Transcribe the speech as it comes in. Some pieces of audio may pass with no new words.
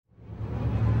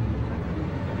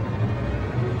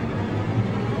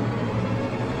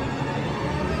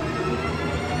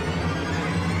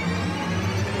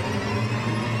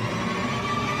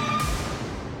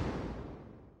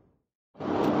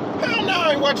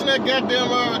watching that goddamn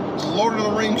Lord of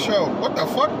the Rings show. What the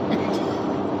fuck?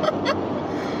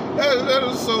 that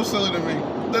is so silly to me.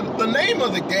 The name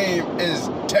of the game is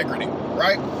Integrity,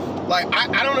 right? Like,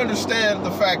 I don't understand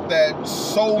the fact that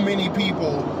so many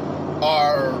people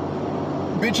are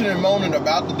bitching and moaning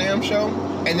about the damn show,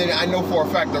 and then I know for a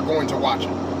fact they're going to watch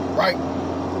it, right?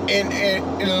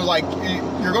 And like,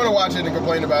 you're going to watch it and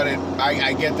complain about it.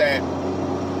 I get that.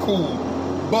 Cool.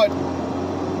 But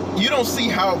you don't see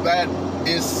how that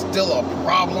is still a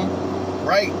problem,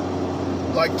 right?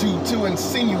 Like, to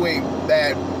insinuate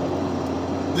that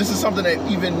this is something that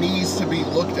even needs to be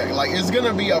looked at. Like, it's going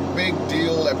to be a big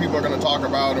deal that people are going to talk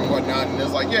about and whatnot. And it's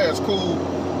like, yeah, it's cool.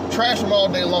 Trash them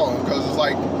all day long, because it's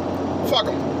like, fuck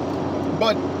them.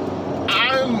 But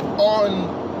I'm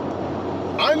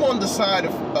on the side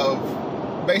of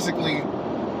basically,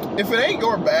 if it ain't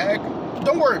your bag,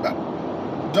 don't worry about it.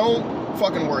 Don't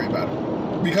fucking worry about it.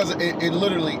 Because it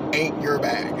literally ain't your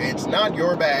bag. It's not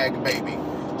your bag, baby.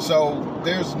 So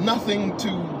there's nothing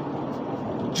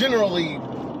to generally,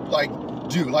 like,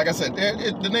 do. Like I said,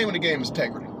 the name of the game is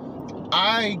Integrity.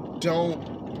 I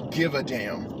don't give a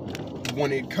damn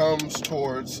when it comes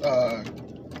towards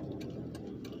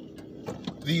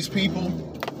these people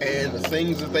and the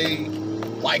things that they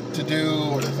like to do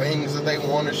or the things that they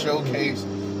want to showcase,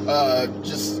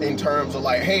 just in terms of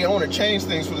like, hey, I want to change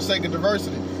things for the sake of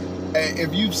diversity. And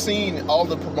if you've seen all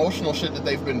the promotional shit that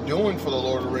they've been doing for the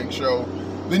Lord of the Rings show,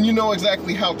 then you know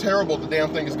exactly how terrible the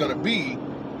damn thing is going to be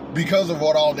because of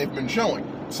what all they've been showing.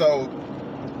 So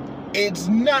it's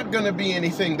not going to be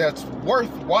anything that's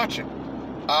worth watching.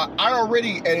 I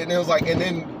already, and it was like, and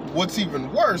then what's even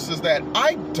worse is that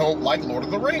I don't like Lord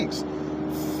of the Rings.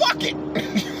 Fuck it.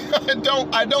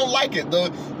 I don't like it.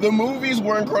 The movies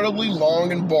were incredibly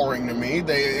long and boring to me.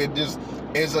 It just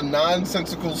is a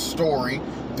nonsensical story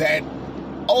that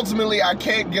ultimately I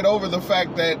can't get over the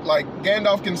fact that, like,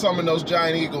 Gandalf can summon those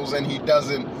giant eagles and he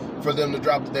doesn't, for them to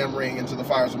drop the damn ring into the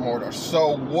fires of Mordor.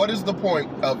 So what is the point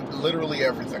of literally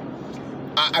everything?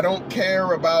 I don't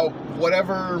care about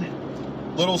whatever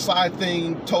little side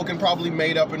thing Tolkien probably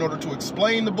made up in order to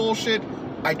explain the bullshit.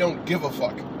 I don't give a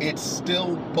fuck. It's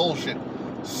still bullshit.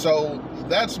 So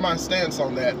that's my stance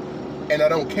on that, and I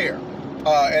don't care.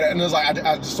 And it's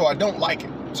like, so I don't like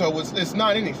it. So it's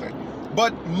not anything.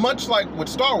 But much like with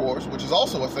Star Wars, which is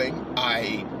also a thing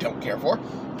I don't care for,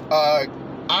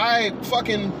 I've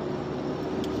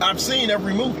seen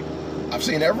every movie.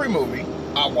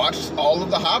 I watched all of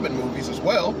the Hobbit movies as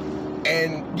well,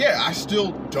 and yeah, I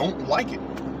still don't like it.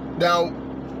 Now,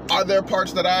 are there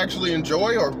parts that I actually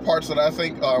enjoy, or parts that I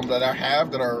think that I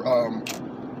have that are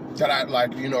that I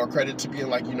like, you know, are credited to being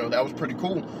like, you know, that was pretty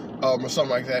cool, or something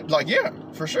like that? Like, yeah,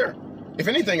 for sure. If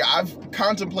anything, I've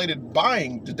contemplated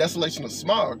buying The Desolation of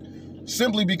Smaug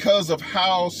simply because of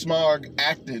how Smaug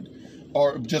acted,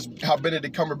 or just how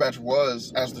Benedict Cumberbatch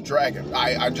was as the dragon.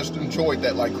 I just enjoyed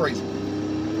that like crazy.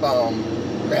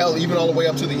 Hell, even all the way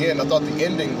up to the end, I thought the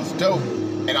ending was dope,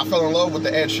 and I fell in love with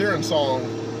the Ed Sheeran song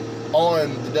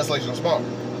on The Desolation of Smaug.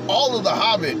 All of The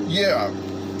Hobbit, yeah,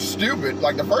 stupid.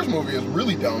 Like, the first movie is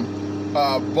really dumb,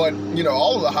 but, you know,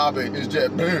 all of The Hobbit is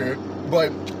just,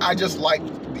 but I just like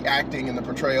the acting and the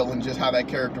portrayal and just how that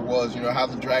character was, you know, how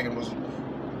the dragon was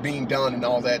being done and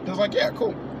all that. It was like, yeah,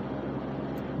 cool.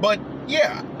 But,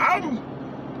 yeah, I'm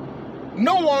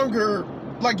no longer,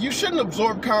 like, you shouldn't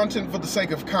absorb content for the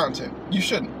sake of content. You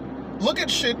shouldn't. Look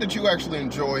at shit that you actually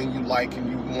enjoy and you like and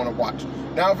you want to watch.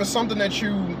 Now, if it's something that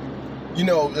you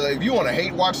know, if you want to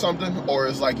hate watch something, or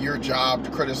it's like your job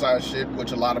to criticize shit,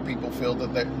 which a lot of people feel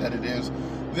that it is,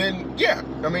 then yeah,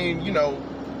 I mean, you know,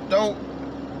 don't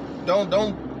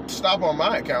stop on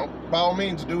my account. By all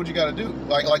means, do what you got to do.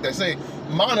 Like they say,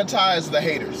 monetize the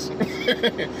haters.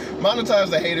 Monetize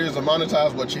the haters and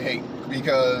monetize what you hate,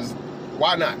 because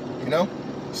why not, you know?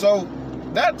 So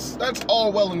that's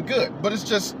all well and good, but it's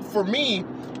just, for me,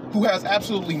 who has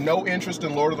absolutely no interest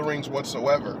in Lord of the Rings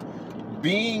whatsoever,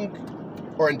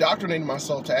 indoctrinating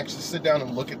myself to actually sit down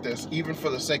and look at this, even for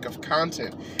the sake of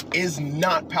content, is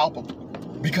not palpable,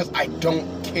 because I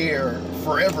don't care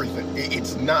for everything.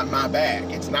 It's not my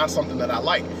bag. It's not something that I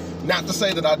like. Not to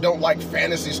say that I don't like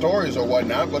fantasy stories or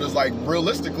whatnot, but it's like,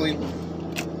 realistically,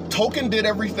 Tolkien did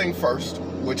everything first,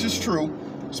 which is true,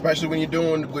 especially when you're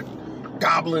doing with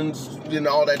goblins and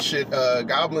all that shit,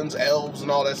 goblins, elves,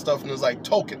 and all that stuff, and it's like,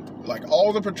 Tolkien. Like,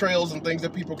 all the portrayals and things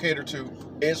that people cater to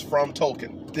is from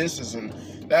Tolkien. This isn't,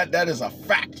 that is a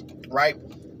fact, right?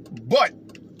 But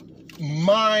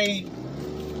my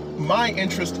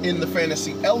interest in the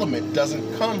fantasy element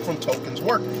doesn't come from Tolkien's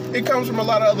work. It comes from a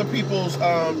lot of other people's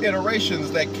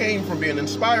iterations that came from being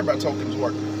inspired by Tolkien's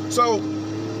work. So,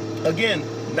 again,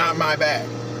 not my bag.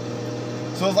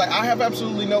 So it's like, I have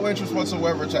absolutely no interest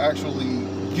whatsoever to actually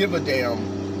give a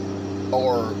damn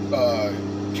or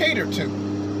cater to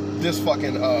this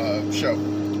fucking show.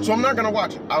 So I'm not gonna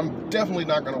watch it. I'm definitely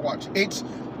not gonna watch it.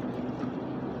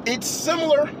 It's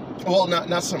similar. Well,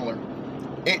 not similar.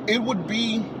 It would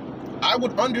be. I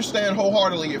would understand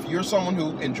wholeheartedly if you're someone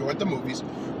who enjoyed the movies,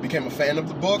 became a fan of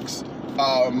the books,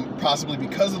 possibly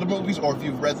because of the movies, or if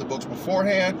you've read the books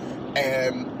beforehand,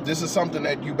 and this is something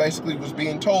that you basically was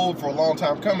being told for a long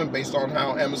time coming based on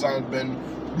how Amazon's been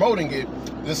promoting it.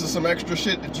 This is some extra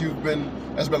shit that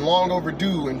has been long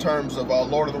overdue in terms of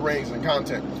Lord of the Rings and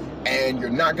content, and you're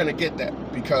not gonna get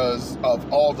that because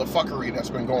of all the fuckery that's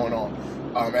been going on.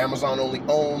 Amazon only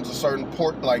owns a certain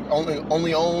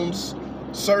only owns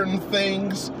certain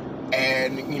things,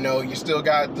 and you still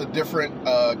got the different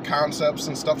concepts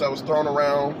and stuff that was thrown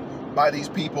around by these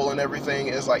people and everything.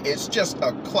 Is like, it's just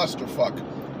a clusterfuck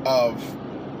of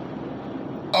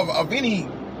any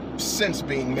sense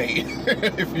being made,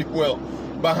 if you will,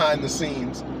 behind the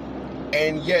scenes.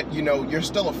 And yet, you're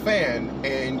still a fan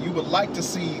and you would like to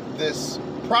see this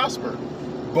prosper,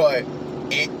 but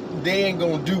they ain't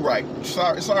gonna do right.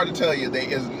 Sorry to tell you, they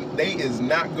is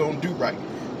not gonna do right.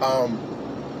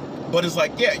 But it's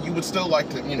like, yeah, you would still like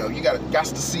to, you got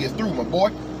to see it through, my boy.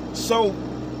 So,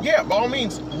 yeah, by all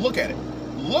means, look at it,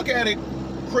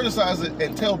 criticize it,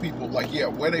 and tell people, like, yeah,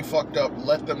 where they fucked up,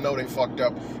 let them know they fucked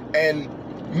up, and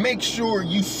make sure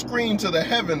you scream to the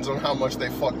heavens on how much they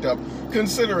fucked up,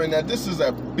 considering that this is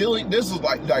like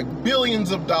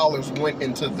billions of dollars went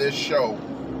into this show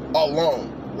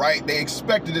alone, right? They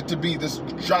expected it to be this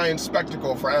giant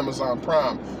spectacle for Amazon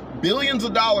Prime. Billions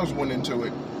of dollars went into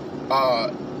it.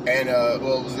 Is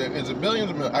it billions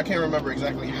of millions? I can't remember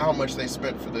exactly how much they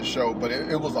spent for this show, but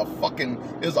it was a fuck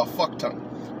ton,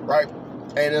 right?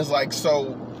 And it's like,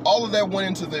 so all of that went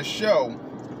into this show,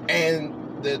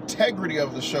 and the integrity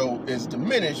of the show is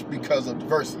diminished because of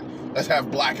diversity. Let's have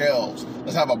black elves.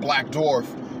 Let's have a black dwarf.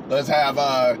 Let's have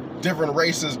different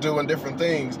races doing different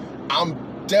things. I'm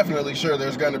definitely sure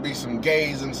there's going to be some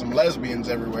gays and some lesbians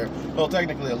everywhere. Well,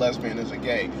 technically a lesbian is a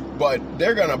gay, but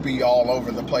they're going to be all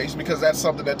over the place because that's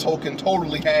something that Tolkien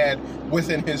totally had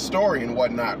within his story and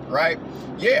whatnot, right?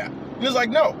 Yeah. And it's like,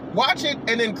 no, watch it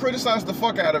and then criticize the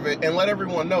fuck out of it and let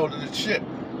everyone know that it's shit,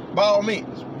 by all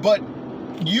means. But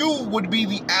you would be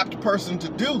the apt person to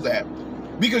do that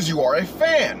because you are a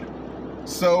fan.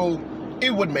 So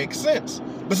it would make sense.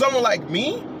 But someone like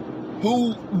me,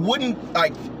 who wouldn't,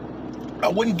 like, I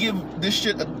wouldn't give this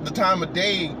shit the time of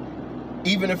day,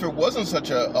 even if it wasn't such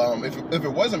a, if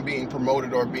it wasn't being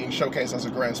promoted or being showcased as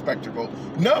a grand spectacle.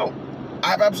 No, I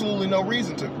have absolutely no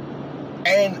reason to.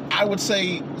 And I would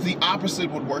say the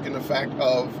opposite would work in the fact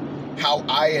of how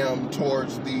I am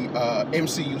towards the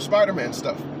MCU Spider-Man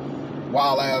stuff.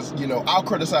 While as, I'll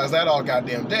criticize that all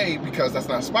goddamn day because that's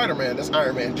not Spider-Man, that's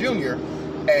Iron Man Jr.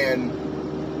 And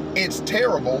it's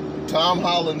terrible. Tom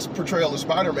Holland's portrayal of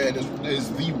Spider-Man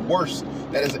is the worst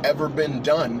that has ever been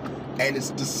done, and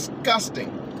it's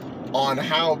disgusting on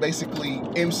how basically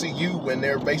MCU, when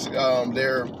their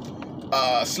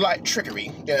slight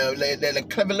trickery, their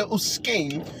clever little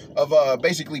scheme of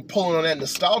basically pulling on that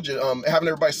nostalgia, having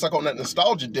everybody suck on that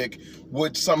nostalgia dick,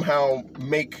 would somehow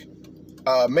make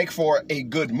for a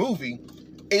good movie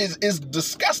is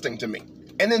disgusting to me.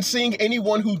 And then seeing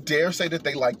anyone who dare say that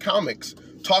they like comics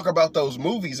talk about those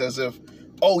movies as if,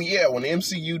 oh yeah, when the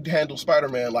MCU handled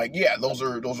Spider-Man, like, yeah, those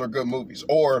are good movies,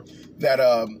 or that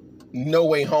No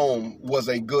Way Home was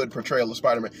a good portrayal of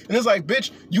Spider-Man. And it's like, bitch,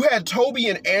 you had Toby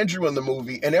and Andrew in the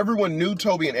movie, and everyone knew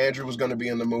Toby and Andrew was going to be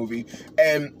in the movie,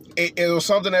 and it was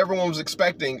something everyone was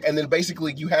expecting, and then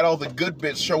basically you had all the good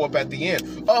bits show up at the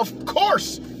end. Of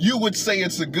course you would say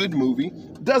it's a good movie.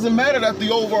 Doesn't matter that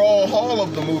the overall haul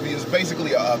of the movie is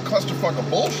basically a clusterfuck of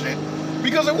bullshit,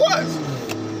 because it was.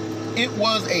 It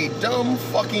was a dumb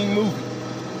fucking movie.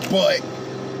 But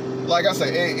like I say,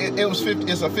 it's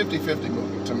a 50-50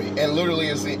 movie to me. And literally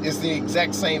it's the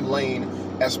exact same lane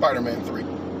as Spider-Man 3.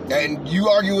 And you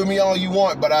argue with me all you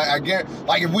want, but I guarantee,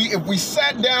 like, if we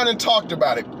sat down and talked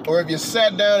about it, or if you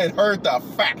sat down and heard the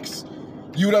facts,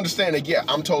 you would understand that, yeah,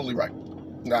 I'm totally right.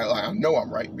 I know I'm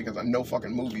right because I know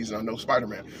fucking movies and I know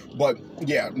Spider-Man. But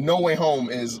yeah, No Way Home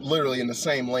is literally in the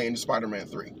same lane as Spider-Man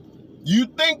 3. You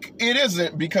think it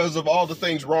isn't because of all the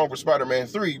things wrong with Spider-Man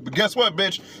 3, but guess what,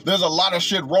 bitch? There's a lot of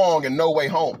shit wrong in No Way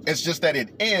Home. It's just that it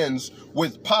ends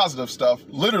with positive stuff,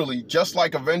 literally just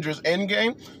like Avengers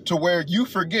Endgame, to where you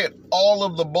forget all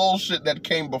of the bullshit that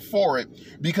came before it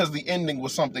because the ending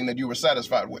was something that you were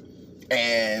satisfied with.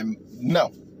 And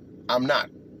no, I'm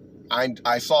not.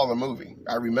 I saw the movie.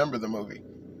 I remember the movie.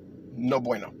 No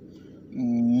bueno.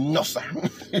 No, sir.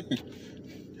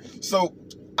 So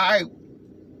I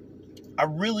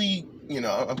really,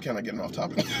 I'm kind of getting off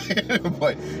topic,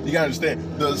 but you gotta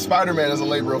understand, the Spider-Man is a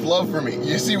labor of love for me.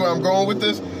 You see where I'm going with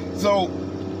this? So,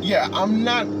 yeah, I'm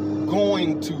not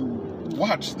going to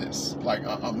watch this. Like,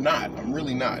 I'm not. I'm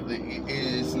really not. It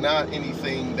is not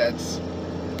anything that's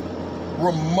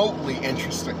remotely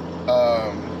interesting.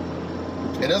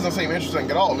 It doesn't seem interesting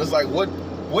at all. And it's like,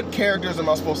 what characters am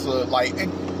I supposed to, like,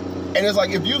 and it's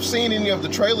like, if you've seen any of the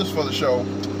trailers for the show,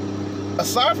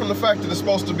 aside from the fact that it's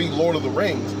supposed to be Lord of the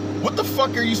Rings, what the fuck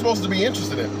are you supposed to be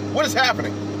interested in? What is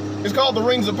happening? It's called The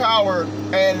Rings of Power,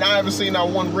 and I haven't seen not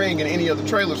one ring in any of the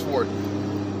trailers for it.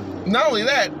 Not only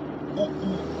that,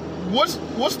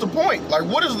 what's the point? Like,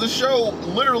 what is the show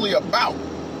literally about?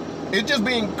 It just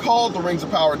being called The Rings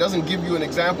of Power doesn't give you an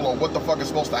example of what the fuck is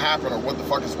supposed to happen or what the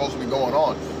fuck is supposed to be going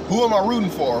on. Who am I rooting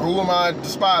for? Who am I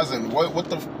despising? What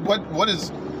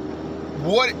is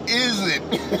it?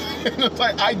 It's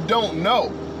like, I don't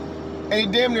know. And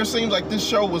it damn near seems like this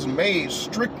show was made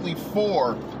strictly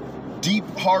for deep,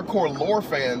 hardcore lore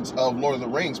fans of Lord of the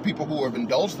Rings, people who have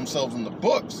indulged themselves in the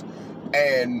books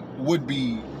and would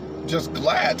be just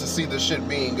glad to see this shit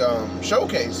being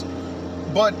showcased.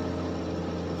 But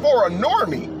for a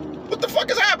normie, what the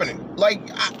fuck is happening? Like,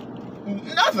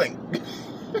 nothing.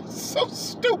 It's so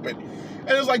stupid.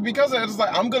 And it's like, because of that, it's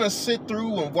like, I'm gonna sit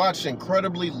through and watch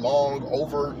incredibly long,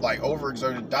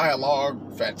 overexerted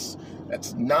dialogue that's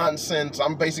nonsense.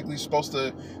 I'm basically supposed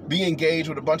to be engaged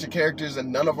with a bunch of characters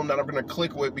and none of them that I'm gonna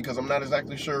click with because I'm not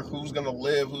exactly sure who's gonna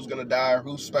live, who's gonna die, or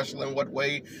who's special in what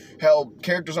way. Hell,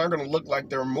 characters aren't gonna look like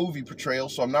their movie portrayal,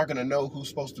 so I'm not gonna know who's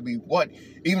supposed to be what.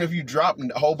 Even if you drop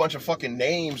a whole bunch of fucking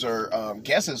names or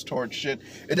guesses towards shit,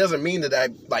 it doesn't mean that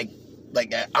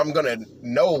I'm gonna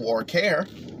know or care.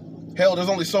 Hell, there's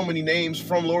only so many names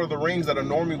from Lord of the Rings that a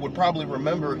normie would probably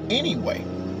remember anyway.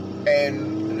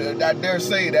 And I dare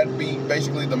say that'd be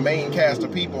basically the main cast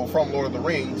of people from Lord of the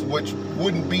Rings, which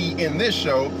wouldn't be in this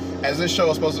show, as this show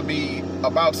is supposed to be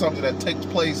about something that takes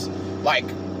place like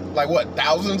what,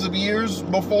 thousands of years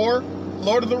before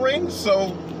Lord of the Rings?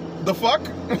 So, the fuck?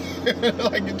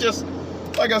 Like, it just,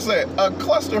 like I said, a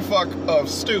clusterfuck of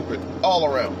stupid all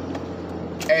around.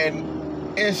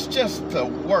 And it's just the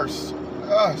worst.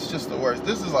 It's just the worst.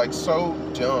 This is like so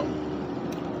dumb.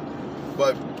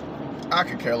 But I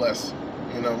could care less,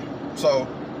 So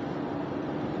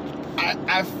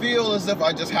I feel as if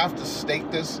I just have to state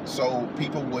this so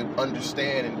people would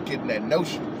understand and get that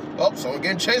notion. Oh, someone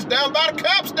getting chased down by the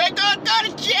cops. They gonna go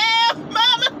to jail,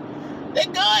 mama. They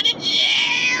going to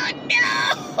jail.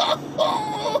 No.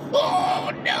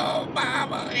 Oh, no,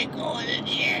 mama. They going to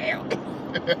jail.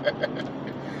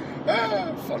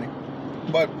 Funny.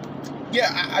 But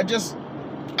yeah, I just,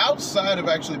 outside of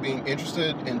actually being interested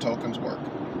in Tolkien's work,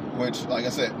 which, like I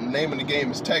said, the name of the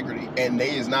game is integrity, and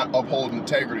they is not upholding the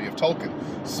integrity of Tolkien,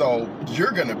 so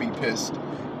you're gonna be pissed.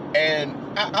 And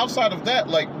outside of that,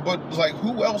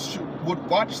 who else would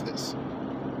watch this?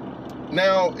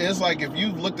 Now, it's like, if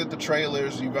you've looked at the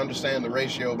trailers, you understand the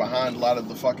ratio behind a lot of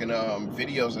the fucking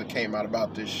videos that came out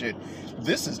about this shit,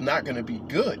 this is not gonna be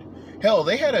good. Hell,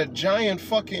 they had a giant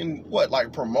fucking,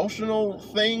 promotional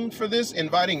thing for this,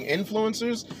 inviting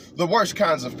influencers. The worst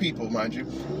kinds of people, mind you.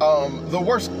 The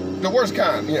worst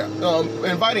kind, yeah.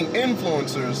 Inviting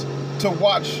influencers to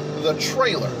watch the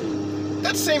trailer.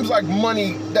 That seems like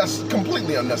money that's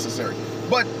completely unnecessary.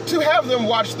 But to have them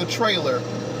watch the trailer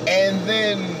and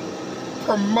then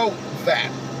promote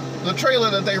that. The trailer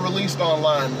that they released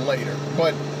online later.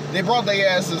 But they brought their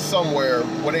asses somewhere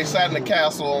where they sat in a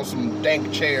castle on some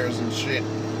dank chairs and shit,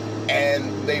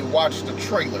 and they watched the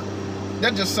trailer.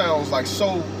 That just sounds like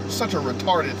such a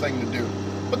retarded thing to do.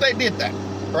 But they did that,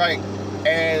 right?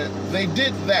 And they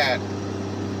did that,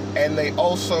 and they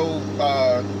also,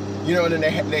 and then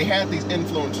they had these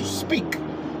influencers speak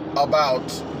about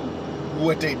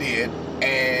what they did,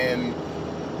 and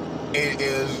it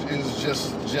is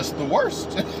just the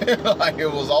worst. Like,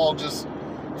 it was all just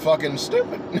fucking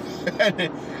stupid. And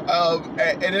it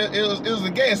was the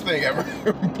gayest thing ever.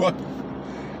 But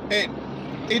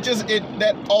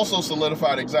that also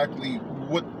solidified exactly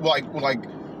what, like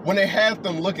when they had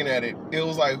them looking at it, it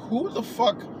was like, who the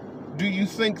fuck do you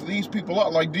think these people are?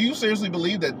 Like, do you seriously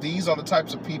believe that these are the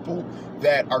types of people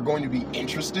that are going to be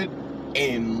interested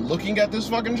in looking at this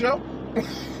fucking show?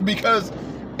 Because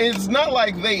it's not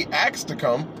like they asked to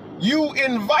come. You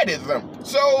invited them.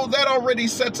 So that already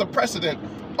sets a precedent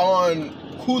on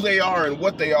who they are and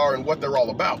what they're all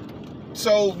about.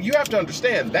 So you have to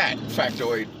understand that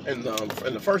factoid in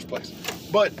the first place.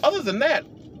 But other than that,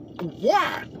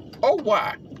 why? Oh,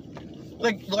 why?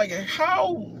 Like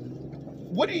how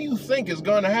what do you think is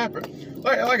going to happen?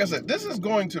 Like I said, this is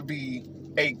going to be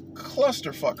a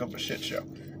clusterfuck of a shit show,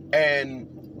 and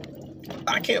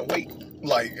I can't wait.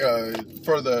 Like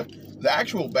for the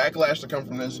actual backlash to come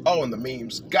from this. Oh, and the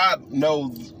memes. God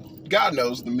knows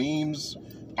the memes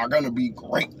are gonna be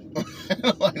great.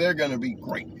 Like, they're gonna be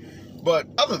great. But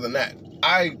other than that,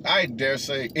 I dare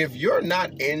say, if you're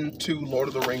not into Lord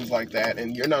of the Rings like that,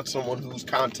 and you're not someone whose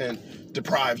content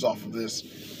deprives off of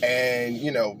this, and,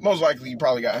 you know, most likely you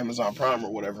probably got Amazon Prime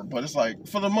or whatever, but it's like,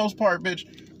 for the most part,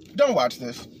 bitch, don't watch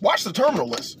this. Watch the Terminal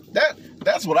List.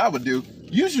 That's what I would do.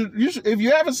 You should, if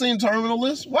you haven't seen Terminal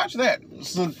List, watch that.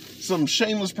 Some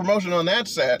shameless promotion on that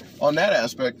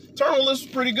aspect. Terminal List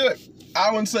is pretty good. I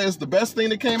wouldn't say it's the best thing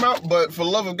that came out, but for the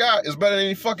love of God, it's better than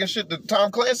any fucking shit that Tom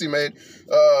Clancy made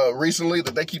recently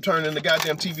that they keep turning into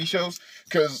goddamn TV shows.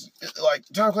 Because, like,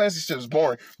 Tom Clancy shit is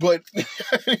boring. But,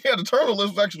 yeah, the Terminal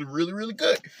List was actually really, really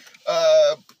good.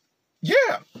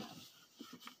 Yeah.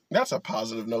 That's a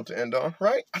positive note to end on,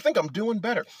 right? I think I'm doing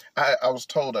better. I was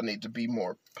told I need to be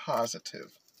more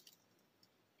positive.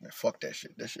 Man, fuck that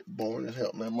shit. That shit boring as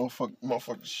hell, man.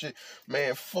 Motherfucker shit.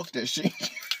 Man, fuck that shit.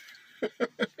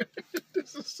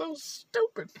 This is so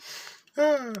stupid.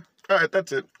 All right,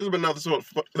 that's it. This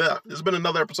has been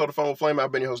another episode of Fun with Flame.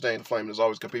 I've been your host, Dane the Flame, and as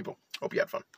always, good people. Hope you had fun.